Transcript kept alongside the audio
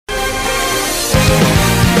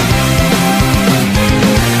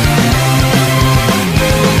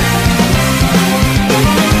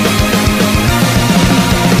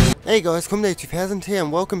Hey guys, Comday2000 here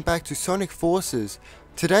and welcome back to Sonic Forces.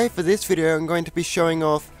 Today for this video I'm going to be showing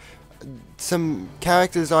off some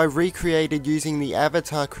characters I recreated using the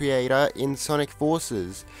avatar creator in Sonic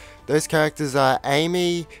Forces. Those characters are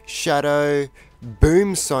Amy, Shadow,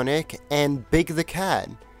 Boom Sonic, and Big the Cat.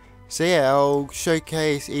 So yeah, I'll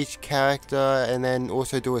showcase each character and then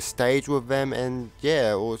also do a stage with them, and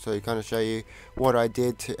yeah, also kind of show you what I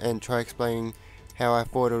did and try explaining how I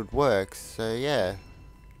thought it would work. So yeah.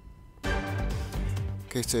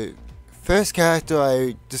 Okay, so first character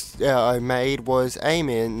I made was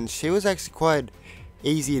Amy, and she was actually quite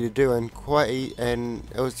easy to do and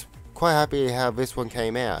I was quite happy how this one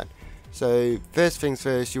came out. So first things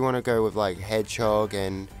first, you want to go with like Hedgehog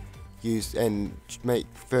and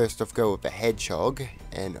first off go with the Hedgehog,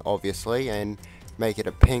 and obviously make it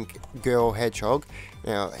a pink girl hedgehog.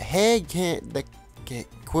 Now the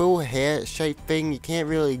quill hair shape thing, you can't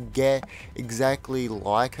really get exactly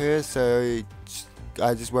like her, so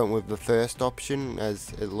I just went with the first option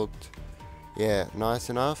as it looked, yeah, nice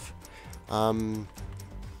enough. Then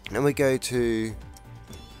we go to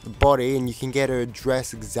the body, and you can get her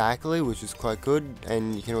dress exactly, which is quite good,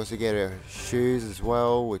 and you can also get her shoes as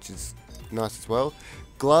well, which is nice as well.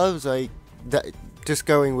 Gloves, just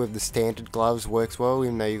going with the standard gloves works well,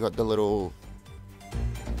 even though you got the little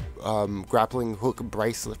grappling hook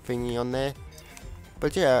bracelet thingy on there.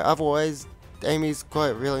 But yeah, otherwise Amy's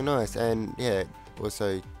quite really nice, and yeah,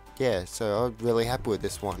 also yeah, so I'm really happy with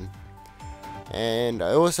this one. And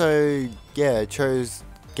I also gave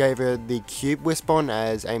her the cube wisp on,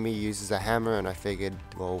 as Amy uses a hammer, and I figured,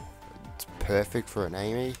 well, it's perfect for an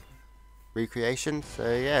Amy recreation.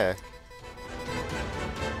 So yeah,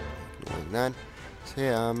 like that. So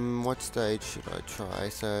yeah, what stage should I try?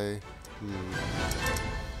 So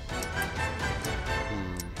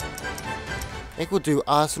I think we'll do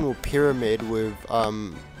Arsenal Pyramid with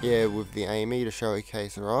with the Amy to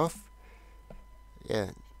showcase her off.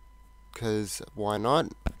 Yeah, because why not?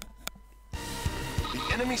 The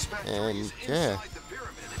enemy and yeah,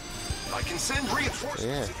 I can send reinforcements.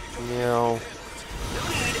 Yeah, meow. No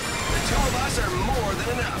need. The two of us are more than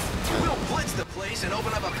enough. We'll blitz the place and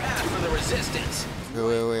open up a path for the resistance.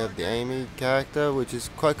 So we have the Amy character, which is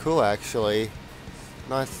quite cool actually.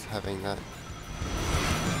 Nice having that.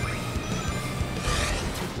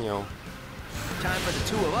 Time for the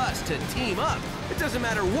two of us to team up. It doesn't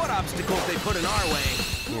matter what obstacles they put in our way.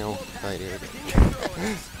 Right here.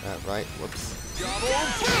 Right, whoops.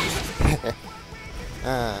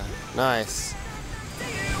 Nice.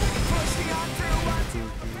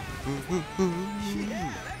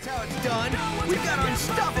 Yeah, that's how it's done. We got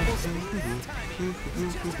unstoppable speed. Keep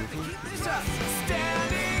this up.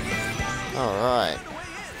 Alright.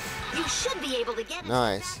 You should be able to get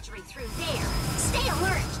nice. Through there. Stay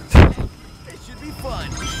alert. This should be fun.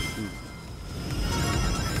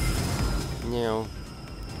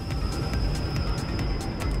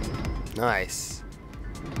 Nice.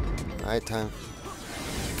 Alright, time.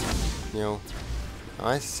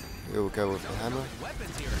 Nice. Here we go with the hammer.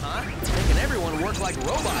 Weapons here, huh? Making everyone work like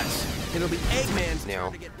robots. It'll be Eggman's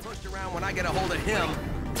turn to get pushed around when I get a hold of him.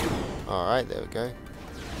 Alright, there we go.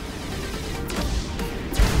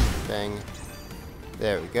 Bang.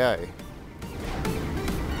 There we go.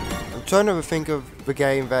 I'm trying to think of the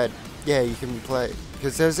game that, yeah, you can play,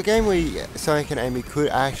 because there's a game where Sonic and Amy could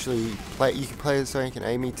actually play, you can play Sonic and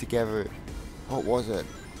Amy together. What was it?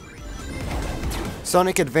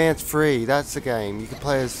 Sonic Advance 3, that's the game. You can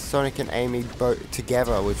play as Sonic and Amy both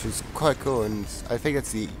together, which is quite cool, and I think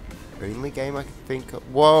it's the only game I can think of.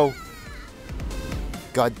 Whoa!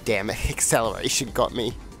 God damn it, acceleration got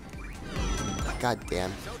me. God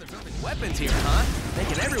damn. Weapons here, huh?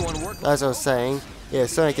 Making everyone work. As I was saying, yeah,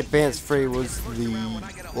 Sonic Advance 3 was the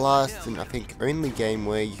last and I think only game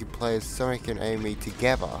where you could play as Sonic and Amy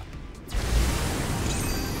together.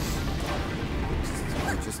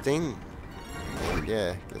 Interesting. And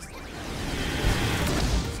yeah,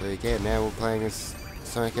 so again, now we're playing as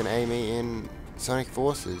Sonic and Amy in Sonic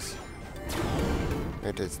Forces.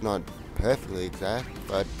 It's not perfectly exact,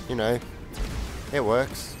 but you know, it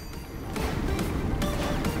works.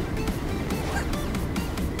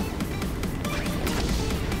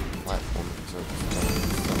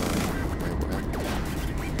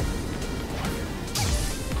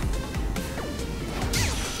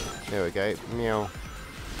 There we go. Meow.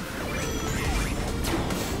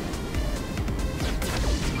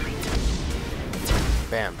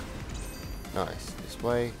 Bam. Nice. This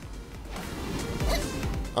way.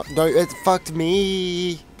 Oh, no, it fucked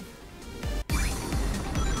me.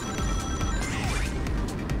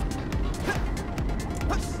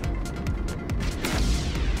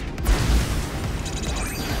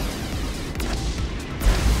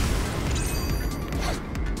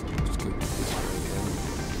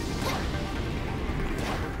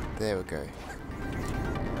 There we go.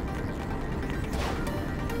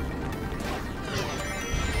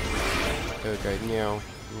 There we go. Meow,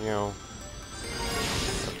 meow.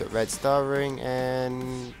 Got the red star ring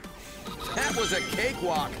and That was a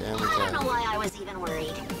cakewalk. there we I don't know go. why I was even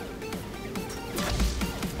worried.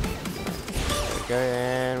 There we go,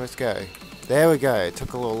 and let's go. There we go. It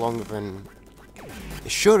took a little longer than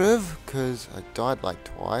it should have, because I died like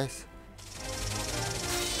twice.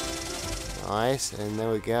 Nice, and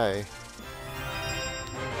there we go.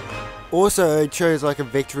 Also, I chose like a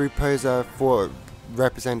victory pose for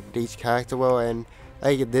represented each character well, and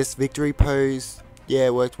like this victory pose, yeah,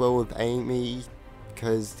 worked well with Amy,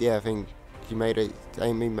 because yeah, I think she made it.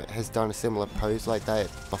 Amy has done a similar pose like that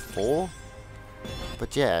before.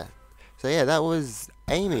 But yeah, so yeah, that was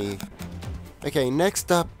Amy. Okay,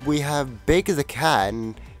 next up we have Big the cat,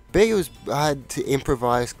 and Big had to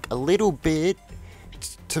improvise a little bit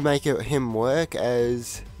to make him work,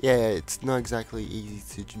 as yeah, it's not exactly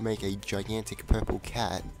easy to make a gigantic purple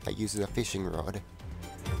cat that uses a fishing rod.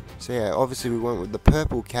 So yeah, obviously we went with the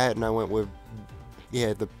purple cat, and I went with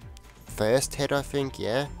yeah the first head, I think,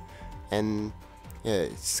 yeah, and yeah,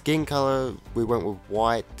 skin color we went with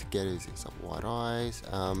white to get his white eyes,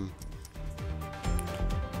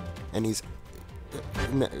 and his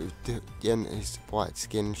no, yeah, his white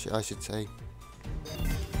skin, I should say.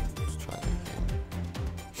 Let's try that again.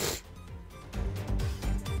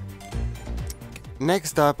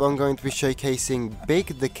 Next up, I'm going to be showcasing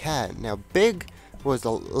Big the cat. Now, Big was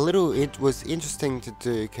was interesting to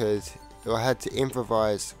do because I had to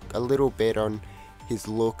improvise a little bit on his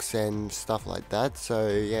looks and stuff like that. So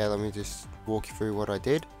yeah, let me just walk you through what I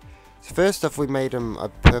did. So first off, we made him a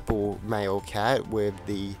purple male cat with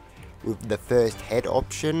the first head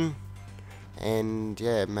option, and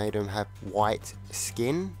yeah, made him have white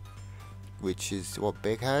skin, which is what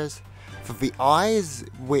Big has. For the eyes,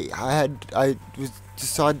 I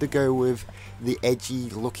decided to go with the edgy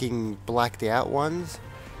looking blacked out ones,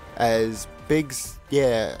 as Big's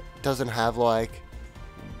doesn't have like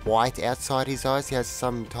white outside his eyes. He has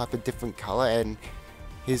some type of different color, and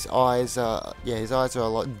his eyes are a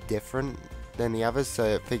lot different than the others,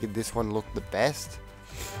 so I figured this one looked the best.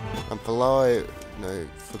 And for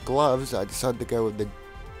gloves, I decided to go with the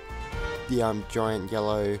giant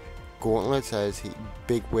yellow gauntlets, as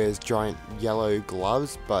Big wears giant yellow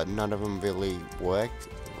gloves, but none of them really worked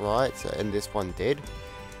right, so, and this one did.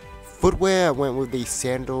 Footwear, I went with these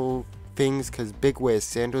sandal things because Big wears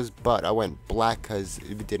sandals, but I went black because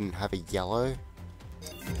it didn't have a yellow.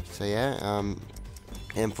 So yeah,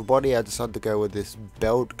 and for body, I decided to go with this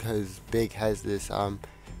belt because Big has this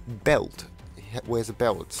belt. He wears a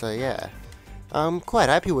belt, so yeah, I'm quite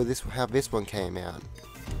happy with this, how this one came out.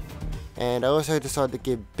 And I also decided to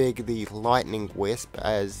give Big the lightning wisp,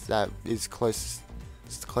 as that is close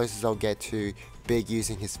as I'll get to Big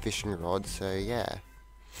using his fishing rod. So yeah.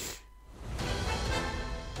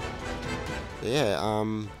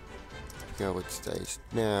 Go which stage?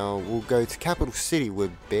 Now we'll go to Capital City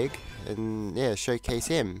with Big, and yeah, showcase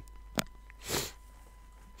him.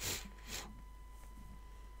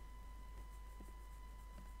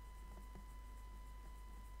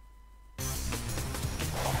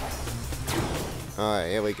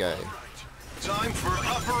 Alright, here we go. Time for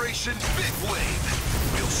Operation Big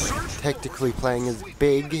Wave. We'll search. Technically playing as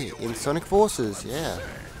Big in Sonic Forces, yeah.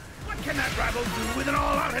 What can that rabble do with an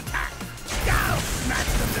all-out attack? I'll smash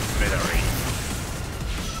them to smithereens!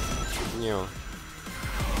 Yeah.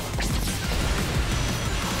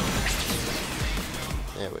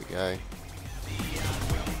 There we go.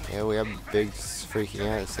 Yeah, we have Big freaking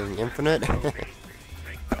out saying infinite.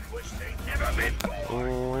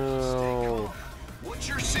 Oh. What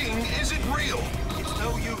you're seeing isn't real. It's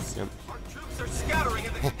no use. Yep. Our troops are scattering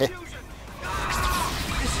in the confusion.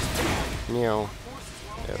 This is bad. Meow.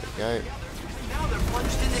 There we go. Now they're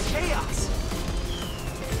plunged into chaos.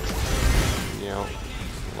 Meow.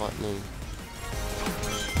 Lightning.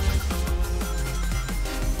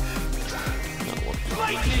 Not what-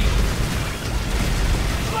 Lightning!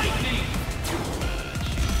 Lightning!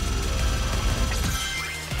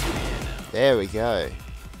 There we go.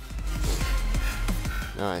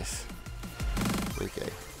 Nice.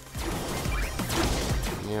 Okay.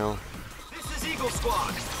 Meow. This is Eagle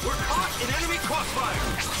Squad. We're caught in enemy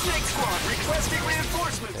crossfire. Snake Squad requesting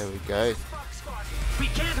reinforcements. There we go. Fox Squad, we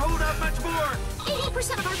can't hold out much more.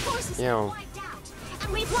 80% of our forces Yeah. are wiped out,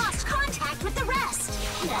 and we've lost contact with the rest.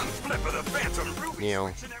 One flip of the Phantom Ruby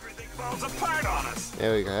Yeah. switch and everything falls apart on us.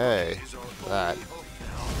 There we go. That.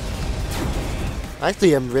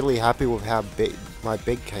 Actually, I'm really happy with how my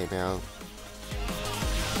Big came out.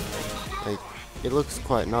 Like, it looks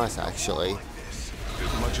quite nice actually.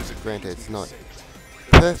 as much as it Granted, it's not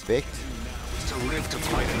perfect. to live to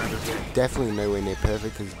fight another day. Definitely nowhere near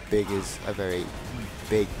perfect because Big is a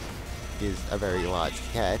very large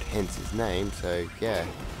cat, hence his name. So yeah,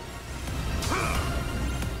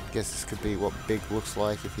 guess this could be what Big looks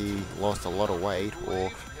like if he lost a lot of weight or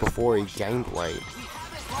before he gained weight.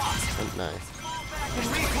 I don't know.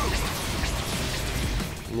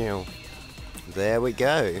 Now, there we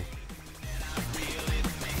go.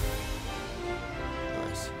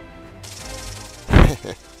 Nice.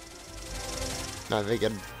 I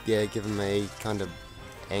figured, yeah, give him a kind of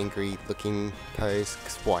angry looking pose,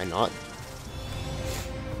 'cause why not?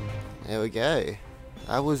 There we go.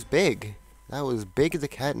 That was Big. That was Big the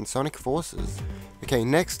Cat in Sonic Forces. Okay,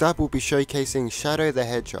 next up we'll be showcasing Shadow the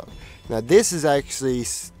Hedgehog. Now this is actually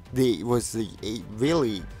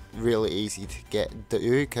really easy to get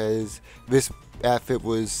through because this outfit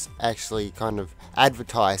was actually kind of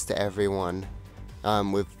advertised to everyone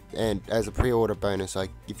and as a pre-order bonus.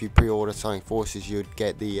 Like if you pre-order Sonic Forces, you'd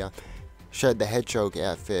get the Shadow the Hedgehog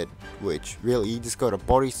outfit, which really you just got a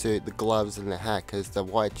bodysuit, the gloves and the hat, because the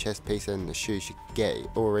white chest piece and the shoes you get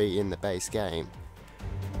already in the base game.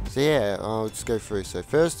 So yeah, I'll just go through. So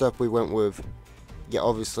first up we went with, yeah,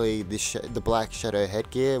 obviously the black Shadow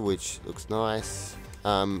headgear, which looks nice.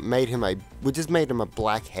 We just made him a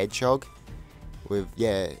black hedgehog with,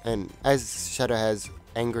 yeah, and as Shadow has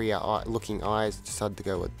angry looking eyes, decided to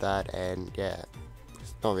go with that. And yeah,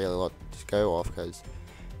 it's not really a lot to go off because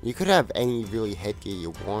you could have any really headgear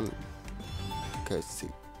you want, because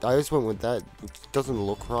I just went with that. It doesn't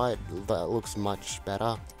look right, that looks much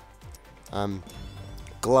better.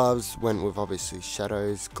 Gloves, went with obviously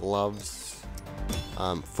Shadow's gloves.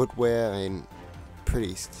 Footwear, and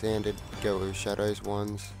pretty standard, go with Shadow's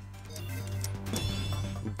ones.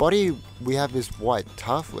 Body, we have this white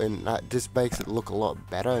tuff, and that just makes it look a lot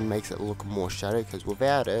better and makes it look more Shadow, because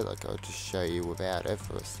without it, like I'll just show you without it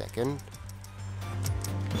for a second.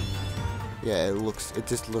 Yeah, it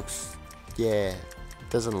just looks, yeah, it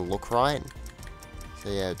doesn't look right. So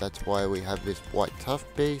yeah, that's why we have this white tuff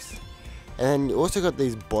piece. And then you also got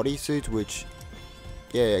these bodysuits, which,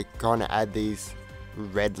 yeah, kind of add these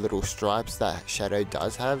red little stripes that Shadow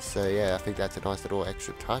does have. So yeah, I think that's a nice little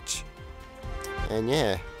extra touch. And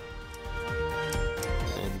yeah,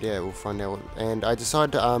 we'll find out. And I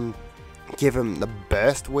decided to give him the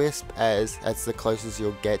Burst Wisp as the closest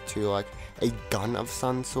you'll get to like a gun of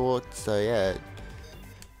some sort. So yeah,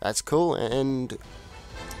 that's cool. And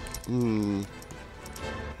we'll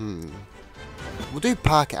do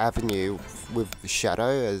Park Avenue with Shadow,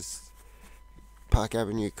 as Park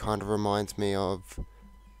Avenue kind of reminds me of,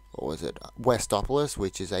 what was it, Westopolis,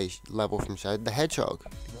 which is a level from Shadow the Hedgehog,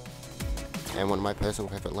 and one of my personal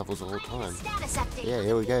favorite levels of all time. Yeah,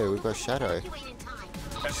 here we go, we've got Shadow.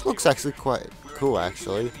 This looks actually quite cool,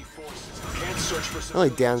 actually. The only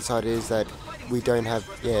downside is that we don't have,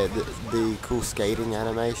 yeah, the cool skating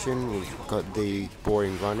animation. We've got the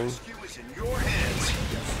boring running.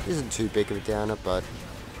 Isn't too big of a downer, but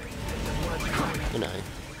you know.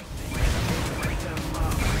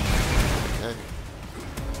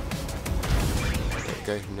 There we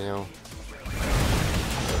go now.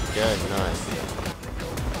 There we go, nice.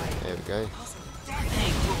 There we go.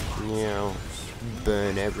 Now,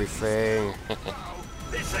 burn everything.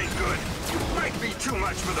 This ain't good. Might be too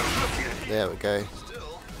much for the rookie. There we go.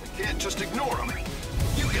 Still, we can't just ignore him.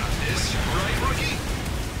 You got this, right, rookie?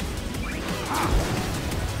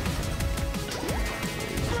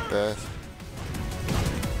 Burst.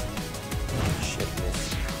 Shit,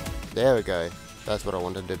 miss. There we go. That's what I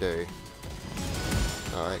wanted to do.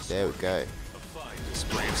 Alright, there we go.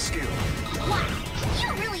 Display of skill.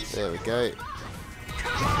 There we go.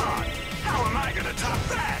 Come on! How am I gonna top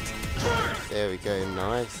that? There we go,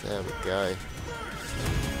 nice. There we go.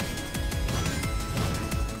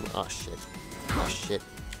 Oh shit. Oh shit.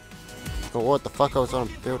 Oh, what the fuck? I was on a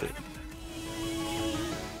building.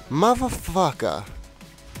 Motherfucker.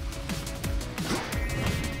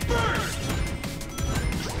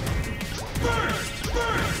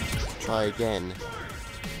 Try again.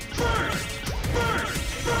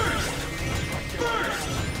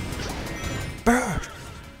 Bird!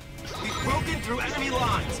 We've broken through enemy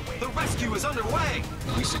lines. The rescue is underway.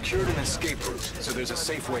 We secured an escape route, so there's a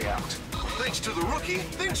safe way out. Thanks to the rookie,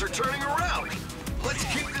 things are turning around. Let's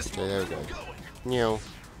keep this Okay, there we go. going. Yo.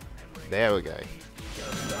 There we go.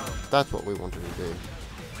 That's what we wanted to do.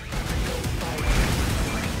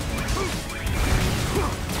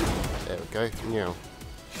 There we go. Yo.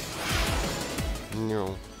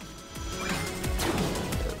 Yo.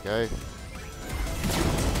 There we go.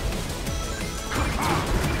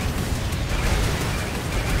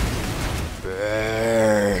 Burn.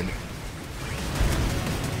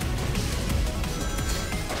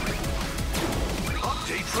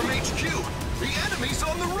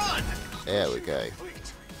 we go.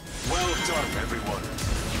 Well done, everyone.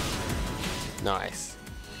 Nice.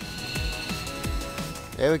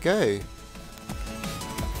 There we go.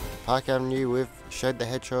 Park Avenue with Shade the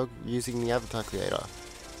Hedgehog using the avatar creator.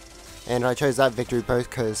 And I chose that victory pose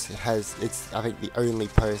because it's I think the only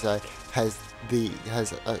pose that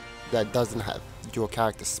that doesn't have your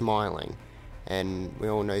character smiling. And we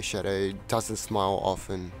all know Shadow doesn't smile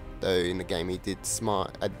often, though in the game he did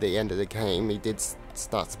smile. At the end of the game he did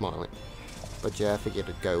start smiling. But yeah, I figured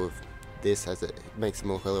I'd go with this as it makes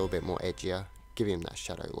him look a little bit more edgier, give him that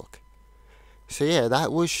Shadow look. So yeah,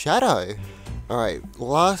 that was Shadow. Alright,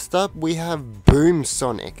 last up we have Boom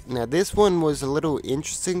Sonic. Now this one was a little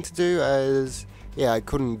interesting to do as, yeah, I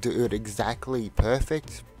couldn't do it exactly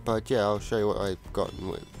perfect, but yeah, I'll show you what I've gotten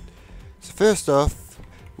with. So first off,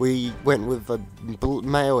 we went with a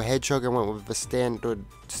male hedgehog and went with the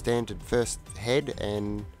standard first head,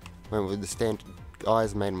 and went with the standard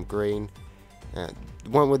eyes, made them green.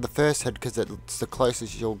 Went with the first head because it's the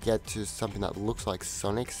closest you'll get to something that looks like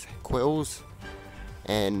Sonic's quills.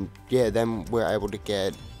 And yeah, then we're able to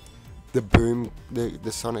get the Boom,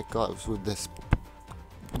 the Sonic gloves with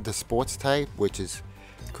the sports tape, which is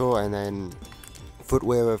cool. And then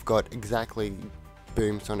footwear, we've got exactly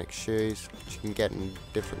Boom Sonic shoes, which you can get in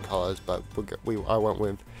different colors, but I went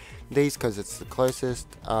with these because it's the closest.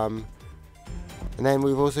 And then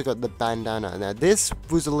we've also got the bandana. Now this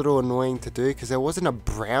was a little annoying to do because there wasn't a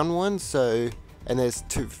brown one, so, and there's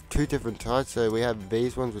two different types. So we have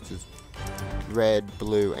these ones, which is red,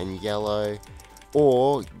 blue and yellow,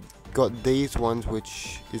 or got these ones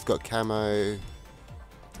which is got camo,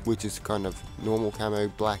 which is kind of normal camo,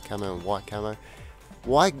 black camo and white camo.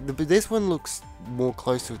 This one looks more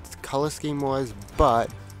close to its color scheme wise, but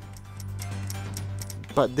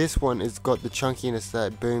this one has got the chunkiness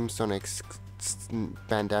that Boom Sonic's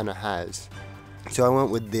bandana has, so I went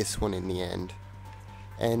with this one in the end.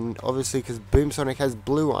 And obviously because Boom Sonic has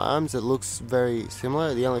blue arms, it looks very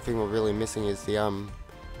similar. The only thing we're really missing is the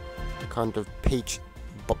kind of peach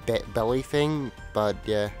belly thing, but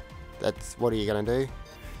yeah, that's, what are you gonna do?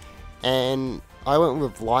 And I went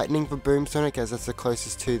with lightning for Boom Sonic as that's the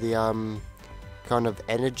closest to the kind of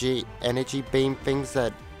energy beam things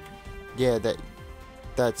that, yeah,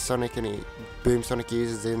 that Sonic and Boom Sonic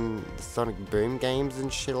uses in the Sonic Boom games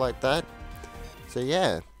and shit like that. So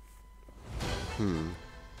yeah.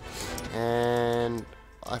 And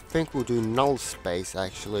I think we'll do Null Space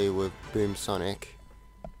actually with Boom Sonic,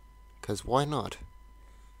 because why not?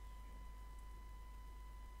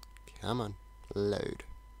 Come on, load.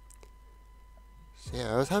 So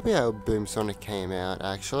yeah, I was happy how Boom Sonic came out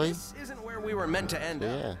actually. This isn't where we were meant to end up.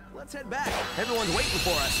 Yeah. Let's head back. Everyone's waiting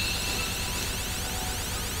for us.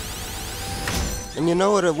 And you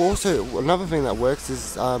know what, also, another thing that works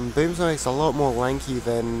is Boom Sonic's a lot more lanky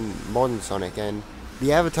than modern Sonic, and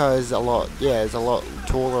the avatar is a lot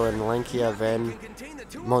taller and lankier than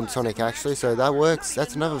modern Sonic actually, so that works.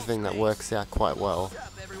 That's another thing that works out quite well. What's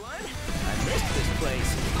up, everyone? I missed this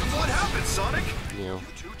place. What happened, Sonic? You know. You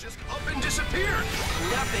two just up and disappeared.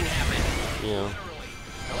 Nothing happened. You know.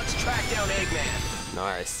 Now let's track down Eggman.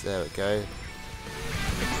 Nice, there we go.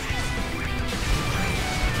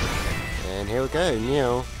 And here we go,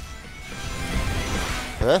 Neo.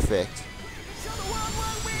 Perfect.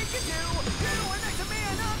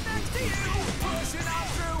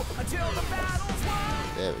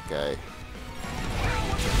 There we go.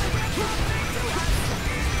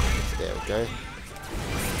 There we go.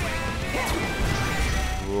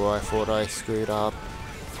 Ooh, I thought I screwed up.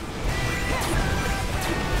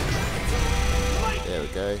 There we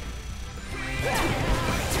go.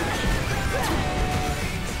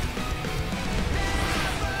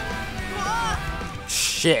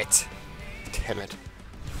 Shit! Damn it.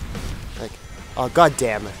 Like, oh, god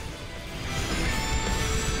damn it.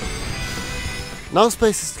 Null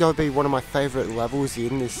Space is going to be one of my favourite levels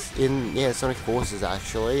in Sonic Forces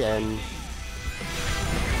actually, and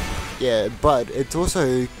yeah, but it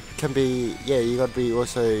also can be, you gotta be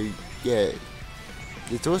also, it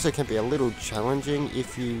also can be a little challenging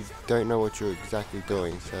if you don't know what you're exactly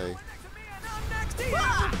doing, so.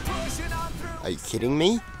 Are you kidding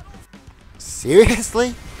me?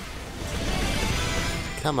 Seriously?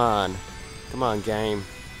 Come on. Come on, game.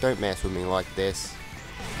 Don't mess with me like this.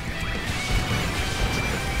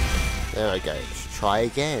 There we go. Let's try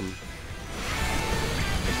again.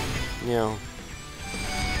 You know.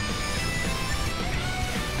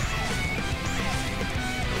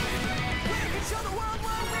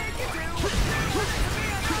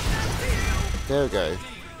 There we go.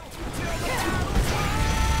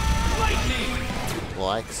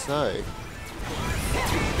 Like so.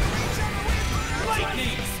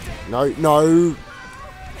 No, no!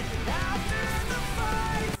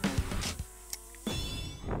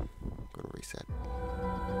 Gotta reset.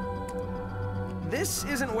 This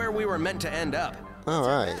isn't where we were meant to end up.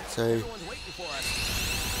 Alright, so... Everyone's waiting for us.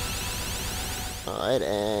 Alright,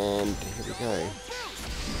 and here we go.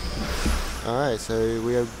 Alright, so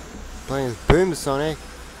we are playing as Boom Sonic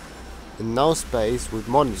in Null Space with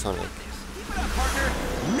Modern Sonic. Keep it up,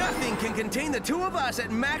 partner. Nothing can contain the two of us at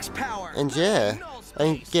max power. And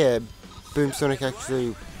yeah, Boom Sonic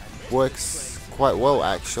actually works quite well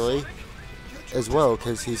actually, as well,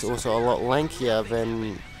 because he's also a lot lankier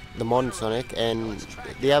than the Modern Sonic, and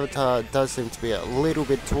the avatar does seem to be a little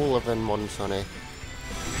bit taller than Modern Sonic.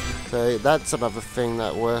 So that's another thing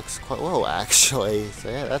that works quite well actually. So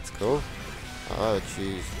yeah, that's cool. I'll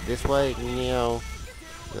choose this way. Now,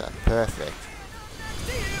 yeah, perfect.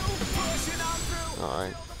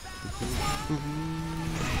 Alright.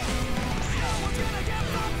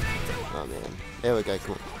 Oh man. There we go,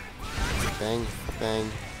 cool. Bang,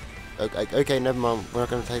 bang. Okay, never mind. We're not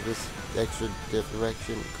gonna take this extra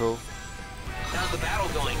direction. Cool. How's the battle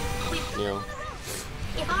going? Yeah.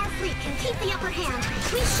 If our fleet can keep the upper hand,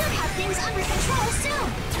 we should have things under control soon.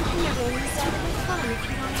 Never lose out of the fun if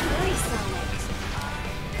you don't hurry, Sonic.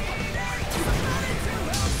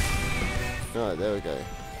 Alright, there we go.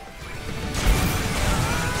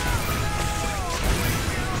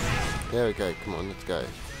 There we go, come on, let's go.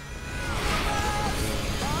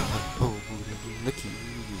 Oh, looky.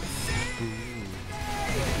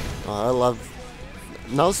 Oh, I love...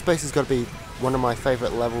 Null Space has got to be one of my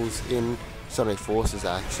favourite levels in Sonic Forces,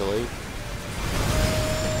 actually.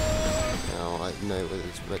 Now, I know where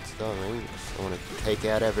this red star ring. I want to take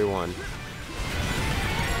out everyone.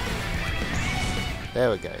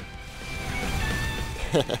 There we go.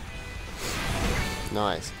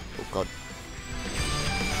 Nice. Oh god.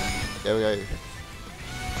 There we go.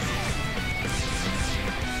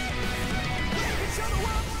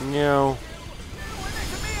 No.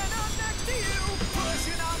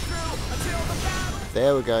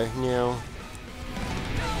 There we go. No.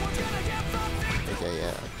 Okay,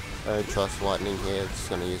 yeah. I don't trust lightning here. Just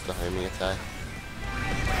gonna use the homing attack.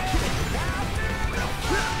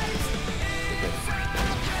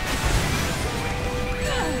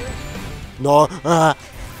 No! Ah!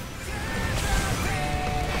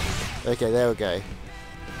 Okay, there we go.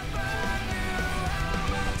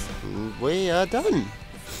 We are done.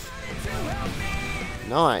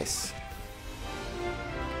 Nice.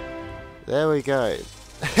 There we go.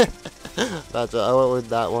 That's I went with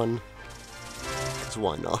that one. Cause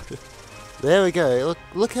why not? There we go.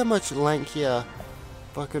 Look how much lankier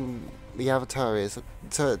fucking the avatar is.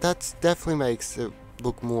 So that definitely makes it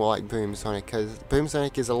look more like Boom Sonic, because Boom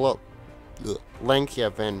Sonic is a lot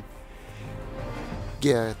lankier than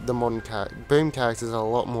the modern character. Boom characters are a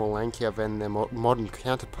lot more lankier than their modern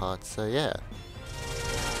counterparts. So yeah.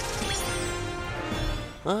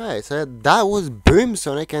 Alright, so that was Boom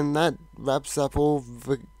Sonic, and that wraps up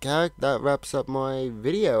that wraps up my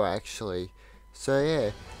video actually. So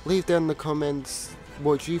yeah, leave down in the comments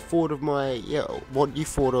what you thought of my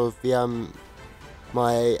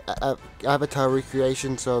my avatar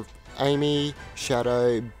recreations of Amy,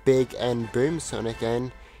 Shadow, Big, and Boom Sonic.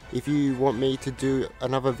 And if you want me to do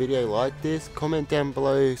another video like this, comment down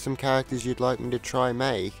below some characters you'd like me to try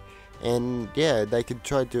make, and yeah, they could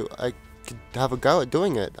try to have a go at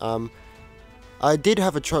doing it. I did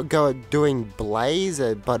have a go at doing Blaze,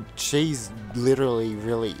 but she's literally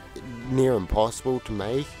really near impossible to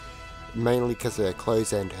make, mainly because of her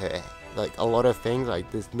clothes and her, like, a lot of things,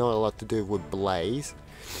 like, there's not a lot to do with Blaze.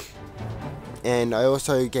 And I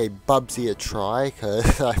also gave Bubsy a try,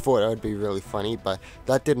 because I thought it would be really funny, but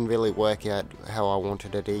that didn't really work out how I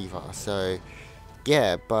wanted it either. So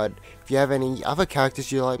yeah, but if you have any other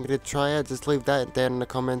characters you'd like me to try out, just leave that down in the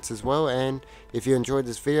comments as well. And if you enjoyed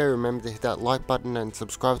this video, remember to hit that like button and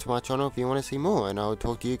subscribe to my channel if you want to see more, and I'll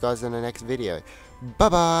talk to you guys in the next video. Bye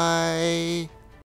bye!